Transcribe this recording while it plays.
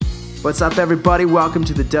What's up, everybody? Welcome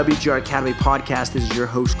to the WGR Academy podcast. This is your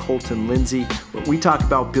host, Colton Lindsay, where we talk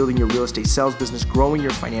about building your real estate sales business, growing your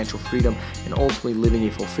financial freedom, and ultimately living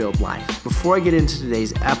a fulfilled life. Before I get into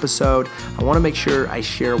today's episode, I want to make sure I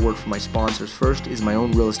share a word from my sponsors. First is my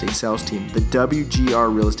own real estate sales team, the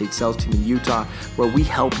WGR Real Estate Sales Team in Utah, where we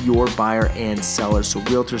help your buyer and sellers. So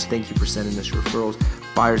realtors, thank you for sending us your referrals.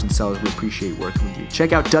 Buyers and sellers, we appreciate working with you.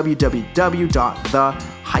 Check out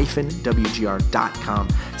www.the-wgr.com.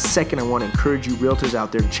 Second, I want to encourage you realtors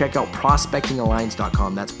out there to check out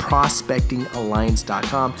prospectingalliance.com. That's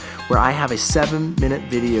prospectingalliance.com, where I have a 7-minute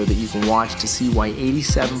video that you can watch to see why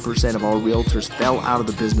 87% of all realtors fell out of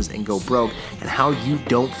the business and go broke, and how you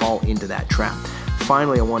don't fall into that trap.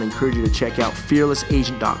 Finally, I want to encourage you to check out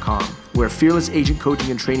fearlessagent.com, where Fearless Agent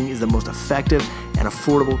Coaching and Training is the most effective and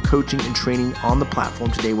affordable coaching and training on the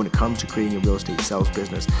platform today when it comes to creating a real estate sales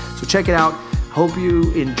business. So check it out. Hope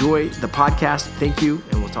you enjoy the podcast. Thank you,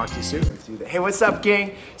 and we'll talk to you soon. Hey, what's up,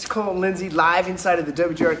 gang? It's Colton Lindsay live inside of the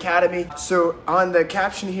WGR Academy. So on the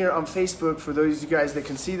caption here on Facebook, for those of you guys that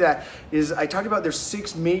can see that, is I talked about there's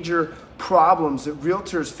 6 major problems that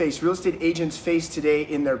realtors face, real estate agents face today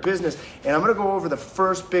in their business. And I'm gonna go over the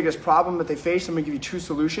first biggest problem that they face. I'm gonna give you 2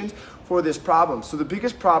 solutions for this problem. So the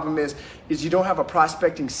biggest problem is you don't have a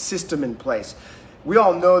prospecting system in place. We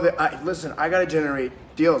all know that, I gotta generate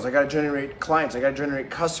deals, I gotta generate clients, I gotta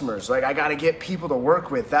generate customers, I gotta get people to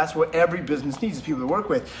work with. That's what every business needs, is people to work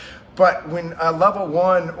with. But when a level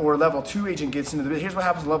 1 or level 2 agent gets into the business, here's what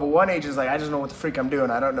happens. Level 1 agent is like, I just know what the freak I'm doing.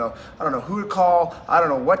 I don't know who to call. I don't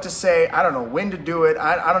know what to say. I don't know when to do it.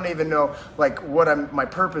 I don't even know what my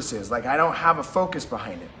purpose is. I don't have a focus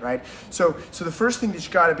behind it, right? So the first thing that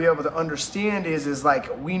you got to be able to understand is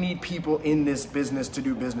we need people in this business to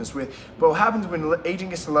do business with. But what happens when an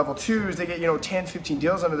agent gets to level 2 is they get 10, 15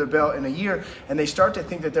 deals under their belt in a year, and they start to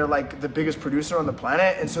think that they're the biggest producer on the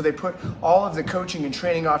planet, and so they put all of the coaching and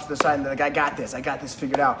training off to the side, and they're like, I got this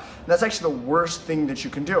figured out. And that's actually the worst thing that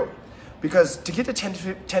you can do, because to get to 10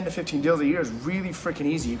 to 15 deals a year is really freaking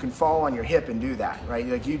easy. You can fall on your hip and do that, right?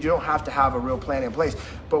 You don't have to have a real plan in place.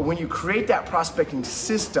 But when you create that prospecting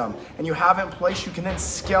system and you have it in place, you can then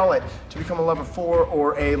scale it to become a level 4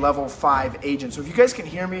 or a level 5 agent. So if you guys can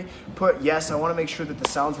hear me, put yes. I want to make sure that the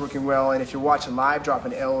sound's working well. And if you're watching live, drop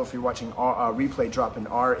an L. If you're watching replay, drop an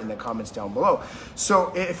R in the comments down below.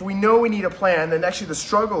 So if we know we need a plan, then actually the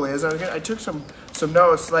struggle is, I took some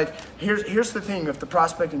notes, here's the thing with the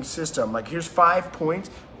prospecting system. Here's 5 points,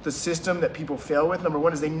 the system that people fail with. Number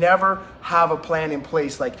 1 is they never have a plan in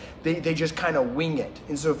place. They just kind of wing it.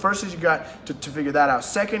 And so first is you got to figure that out.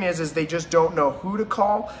 Second is they just don't know who to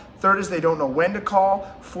call. Third is they don't know when to call.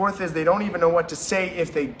 Fourth is they don't even know what to say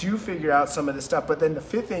if they do figure out some of this stuff. But then the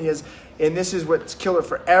fifth thing is, and this is what's killer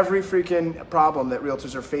for every freaking problem that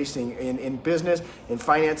realtors are facing in business, in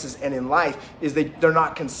finances, and in life, is they're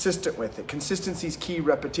not consistent with it. Consistency is key.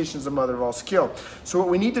 Repetition is the mother of all skill. So what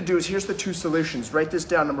we need to do is, here's the 2 solutions. Write this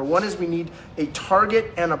down. Number 1 is we need a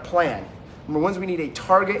target and a plan. Number 1 is we need a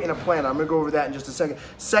target and a plan. I'm going to go over that in just a second.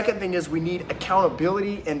 Second thing is we need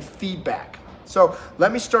accountability and feedback. So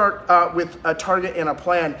let me start with a target and a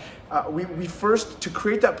plan. We first, to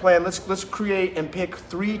create that plan, let's create and pick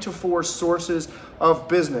 3 to 4 sources of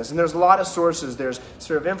business. And there's a lot of sources. There's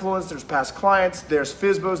sphere of influence, there's past clients, there's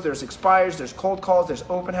FSBOs, there's expires, there's cold calls, there's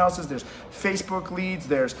open houses, there's Facebook leads,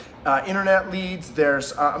 there's internet leads,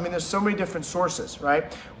 there's so many different sources,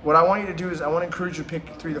 right? What I want you to do is I want to encourage you to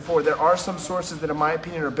pick 3 to 4. There are some sources that in my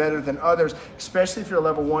opinion are better than others, especially if you're a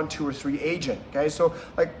level 1, 2, or 3 agent, okay? So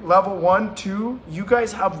level 1, 2, you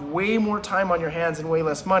guys have way more time on your hands and way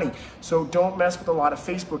less money. So don't mess with a lot of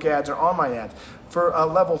Facebook ads or online ads. For a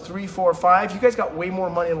level 3, 4, 5, you guys got way more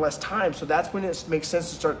money and less time. So that's when it makes sense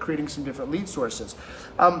to start creating some different lead sources.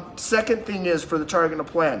 Second thing is, for the target and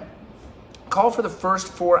a plan, call for the first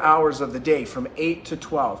 4 hours of the day from 8 to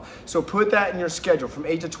 12. So put that in your schedule from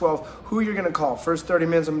 8 to 12, who you're gonna call. First 30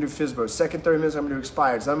 minutes, I'm gonna do FSBO. Second 30 minutes, I'm gonna do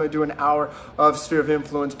expireds. Then I'm gonna do an hour of sphere of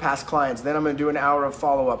influence, past clients. Then I'm gonna do an hour of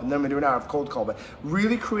follow-up, and then I'm gonna do an hour of cold call. But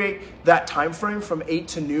really create that time frame from 8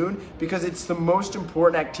 to noon, because it's the most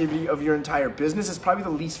important activity of your entire business. It's probably the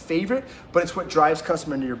least favorite, but it's what drives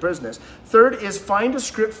customer into your business. Third is find a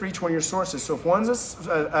script for each one of your sources. So if one's a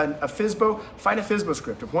FSBO, find a FSBO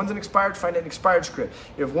script. If one's an expired, find an expired script.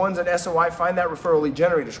 If one's an SOI, find that referral lead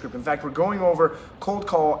generator script. In fact, we're going over cold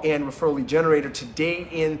call and referral lead generator today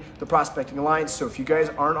in the Prospecting Alliance. So if you guys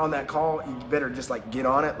aren't on that call, you better just get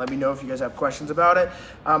on it. Let me know if you guys have questions about it.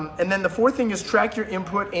 And then the fourth thing is track your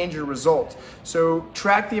input and your results. So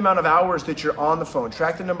track the amount of hours that you're on the phone.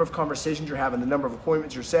 Track the number of conversations you're having, the number of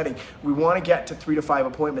appointments you're setting. We want to get to 3 to 5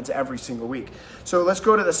 appointments every single week. So let's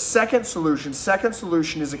go to the second solution. Second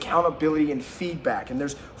solution is accountability and feedback. And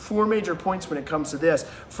there's 4 major points when it comes to this.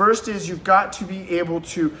 First is you've got to be able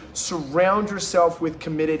to surround yourself with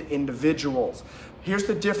committed individuals. Here's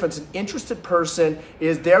the difference. An interested person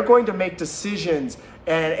is they're going to make decisions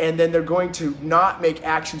and then they're going to not make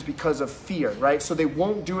actions because of fear, right? So they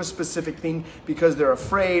won't do a specific thing because they're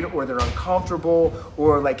afraid or they're uncomfortable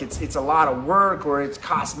or it's a lot of work or it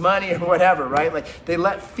costs money or whatever, right? They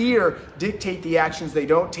let fear dictate the actions they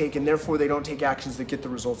don't take, and therefore they don't take actions that get the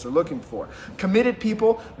results they're looking for. Committed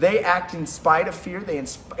people, they act in spite of fear. They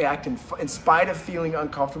act in spite of feeling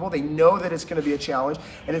uncomfortable. They know that it's going to be a challenge,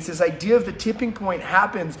 and it's this idea of the tipping point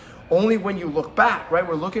happens only when you look back, right?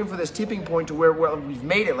 We're looking for this tipping point to where we've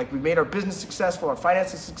made it. We've made our business successful, our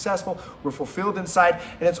finances successful, we're fulfilled inside,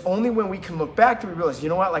 and it's only when we can look back that we realize, you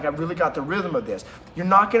know what? I really got the rhythm of this. You're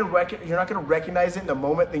not gonna recognize it in the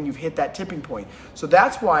moment then you've hit that tipping point. So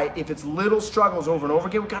that's why if it's little struggles over and over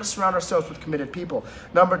again, we gotta surround ourselves with committed people.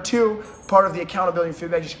 Number 2, part of the accountability and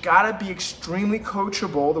feedback is you gotta be extremely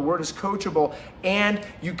coachable. The word is coachable, and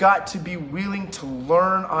you got to be willing to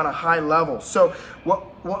learn on a high level. So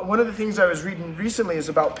one of the things I was reading recently is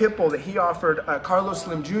about Pitbull, that he offered Carlos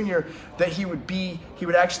Slim Jr. that he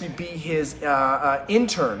would actually be his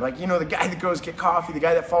intern, the guy that goes get coffee, the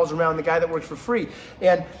guy that follows around, the guy that works for free.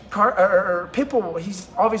 And Pitbull, he's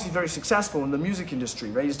obviously very successful in the music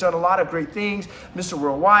industry, right? He's done a lot of great things, Mr.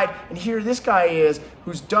 Worldwide, and here this guy is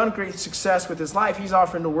who's done great success with his life. He's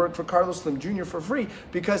offering to work for Carlos Slim Jr. for free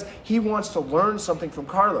because he wants to learn something from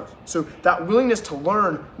Carlos. So that willingness to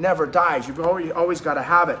learn never dies. You've always got to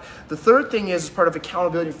have it. The third thing is part of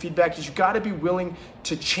accountability and feedback is you got to be willing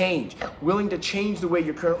to change the way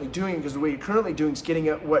you're currently doing, because the way you're currently doing is getting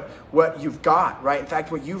at what you've got, right? In fact,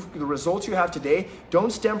 the results you have today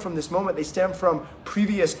don't stem from this moment. They stem from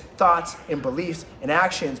previous thoughts and beliefs and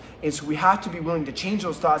actions. And so we have to be willing to change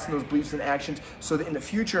those thoughts and those beliefs and actions so that in the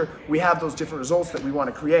future we have those different results that we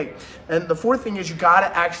want to create. And the fourth thing is you got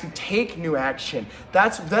to actually take new action.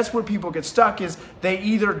 That's where people get stuck, is they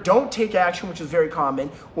either don't take action, which is very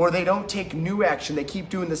common, or they don't take new action. They keep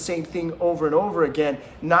doing the same thing over and over again,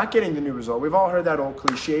 not getting the new result. We've all heard that old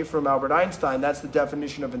cliche from Albert Einstein. That's the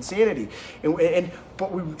definition of insanity.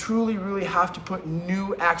 But we truly, really have to put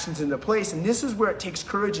new actions into place. And this is where it takes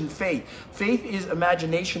courage and faith. Faith is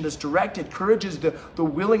imagination that's directed. Courage is the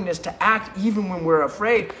willingness to act even when we're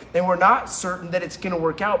afraid and we're not certain that it's going to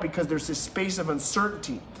work out, because there's this space of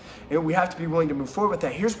uncertainty. And we have to be willing to move forward with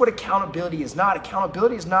that. Here's what accountability is not.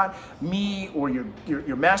 Accountability is not me or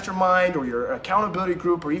your mastermind or your accountability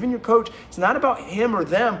group or even your coach. It's not about him or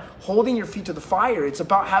them holding your feet to the fire. It's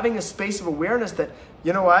about having a space of awareness that,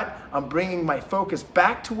 you know what? I'm bringing my focus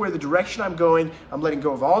back to where the direction I'm going. I'm letting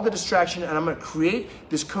go of all the distraction, and I'm going to create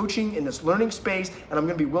this coaching in this learning space, and I'm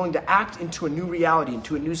going to be willing to act into a new reality,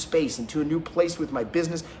 into a new space, into a new place with my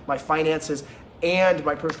business, my finances, and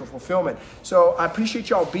my personal fulfillment. So I appreciate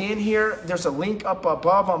y'all being here. There's a link up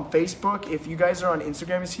above on Facebook. If you guys are on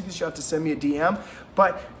Instagram and see this, you have to send me a DM.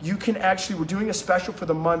 But you can we're doing a special for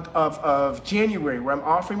the month of January where I'm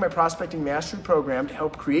offering my Prospecting Mastery Program to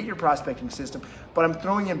help create your prospecting system. But I'm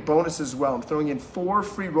throwing in bonuses as well. I'm throwing in 4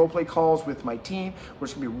 free role play calls with my team, where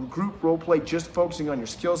it's going to be a group role play just focusing on your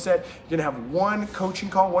skill set. You're going to have 1 coaching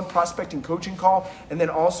call, 1 prospecting coaching call, and then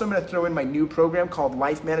also I'm going to throw in my new program called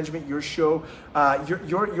Life Management, Your Show,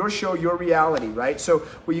 Your Show, Your Reality, right? So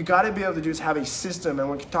what you got to be able to do is have a system, and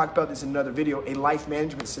we can talk about this in another video, a life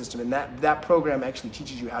management system, and that program actually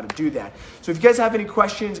teaches you how to do that. So if you guys have any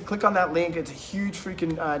questions, click on that link. It's a huge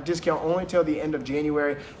freaking discount only until the end of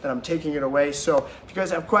January that I'm taking it away. So if you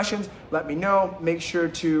guys have questions, let me know. Make sure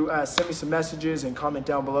to send me some messages and comment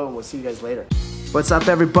down below, and we'll see you guys later. What's up,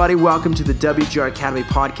 everybody? Welcome to the WGR Academy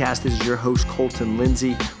podcast. This is your host, Colton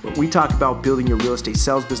Lindsay, where we talk about building your real estate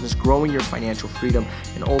sales business, growing your financial freedom,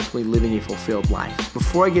 and ultimately living a fulfilled life.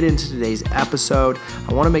 Before I get into today's episode,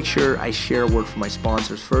 I want to make sure I share a word from my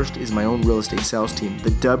sponsors. First is my own real estate sales team, the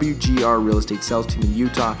WGR Real Estate Sales Team in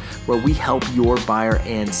Utah, where we help your buyer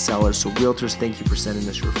and seller. So realtors, thank you for sending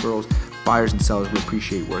us your referrals. buyers and sellers, we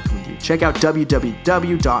appreciate working with you. Check out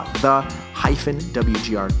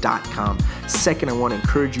www.the-wgr.com. Second, I want to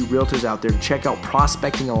encourage you realtors out there to check out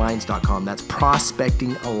prospectingalliance.com. That's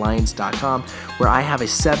prospectingalliance.com, where I have a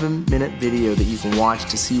 7-minute video that you can watch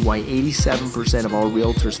to see why 87% of all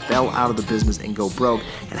realtors fell out of the business and go broke,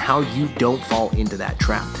 and how you don't fall into that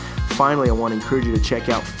trap. Finally, I want to encourage you to check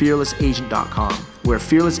out fearlessagent.com, where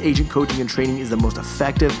Fearless Agent Coaching and Training is the most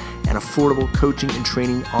effective and affordable coaching and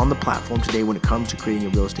training on the platform today when it comes to creating a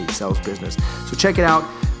real estate sales business. So check it out.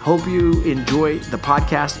 Hope you enjoy the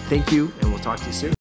podcast. Thank you, and we'll talk to you soon.